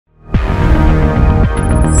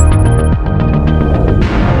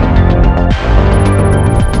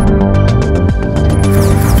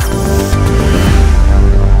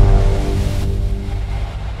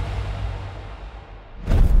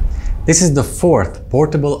This is the fourth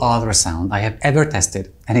portable ultrasound I have ever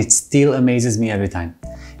tested, and it still amazes me every time.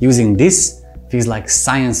 Using this feels like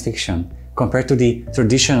science fiction compared to the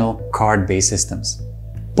traditional card-based systems.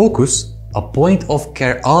 POCUS, a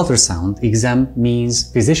point-of-care ultrasound exam,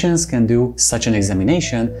 means physicians can do such an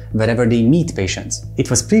examination wherever they meet patients. It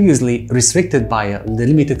was previously restricted by the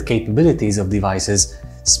limited capabilities of devices,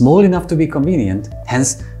 small enough to be convenient,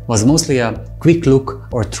 hence was mostly a quick look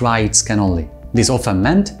or triage scan only. This often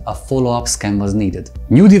meant a follow-up scan was needed.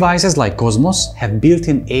 New devices like Kosmos have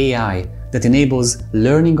built-in AI that enables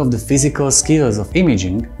learning of the physical skills of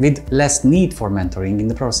imaging with less need for mentoring in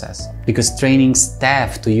the process, because training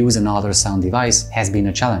staff to use an ultrasound device has been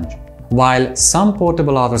a challenge. While some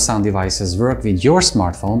portable ultrasound devices work with your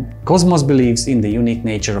smartphone, Kosmos believes in the unique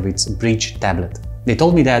nature of its bridge tablet. They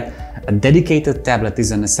told me that a dedicated tablet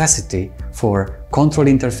is a necessity for control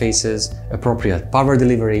interfaces, appropriate power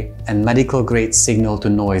delivery, and medical-grade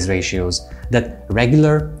signal-to-noise ratios that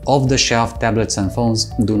regular, off-the-shelf tablets and phones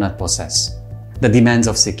do not possess. The demands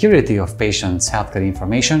of security of patients' healthcare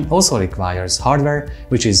information also requires hardware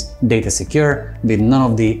which is data secure with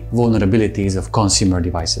none of the vulnerabilities of consumer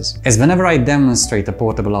devices. As whenever I demonstrate a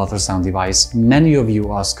portable ultrasound device, many of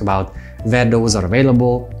you ask about where those are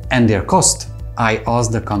available and their cost. I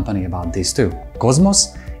asked the company about this too.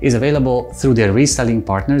 Kosmos is available through their reselling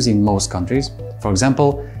partners in most countries. For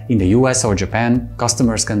example, in the US or Japan,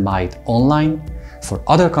 customers can buy it online. For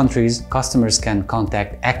other countries, customers can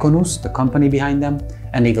contact EchoNous, the company behind them,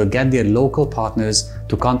 and they will get their local partners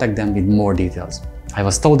to contact them with more details. I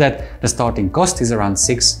was told that the starting cost is around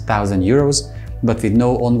 6,000 euros, but with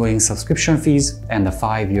no ongoing subscription fees and a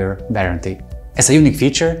 5-year warranty. As a unique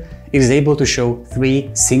feature, it is able to show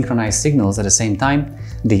 3 synchronized signals at the same time: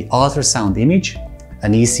 the ultrasound image,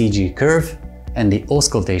 an ECG curve, and the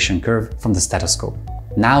auscultation curve from the stethoscope.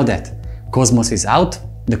 Now that Kosmos is out,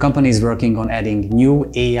 the company is working on adding new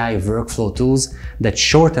AI workflow tools that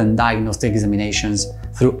shorten diagnostic examinations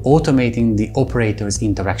through automating the operator's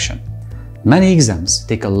interaction. Many exams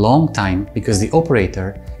take a long time because the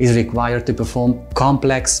operator is required to perform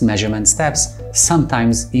complex measurement steps,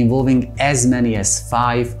 sometimes involving as many as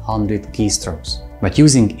 500 keystrokes. But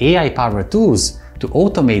using AI-powered tools to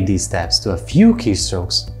automate these steps to a few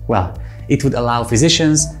keystrokes, well, it would allow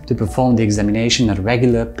physicians to perform the examination at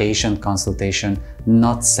regular patient consultation,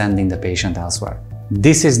 not sending the patient elsewhere.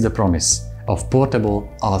 This is the promise of portable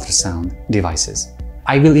ultrasound devices.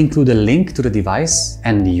 I will include a link to the device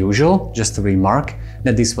and the usual, just a remark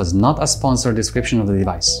that this was not a sponsored description of the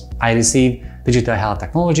device. I receive digital health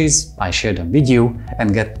technologies, I share them with you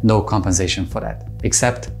and get no compensation for that,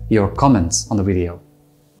 except your comments on the video.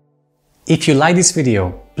 If you like this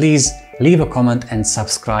video, please leave a comment and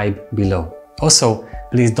subscribe below. Also,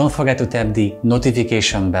 please don't forget to tap the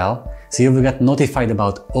notification bell so you will get notified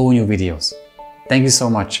about all new videos. Thank you so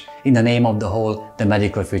much in the name of the whole The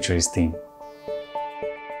Medical Futurist team.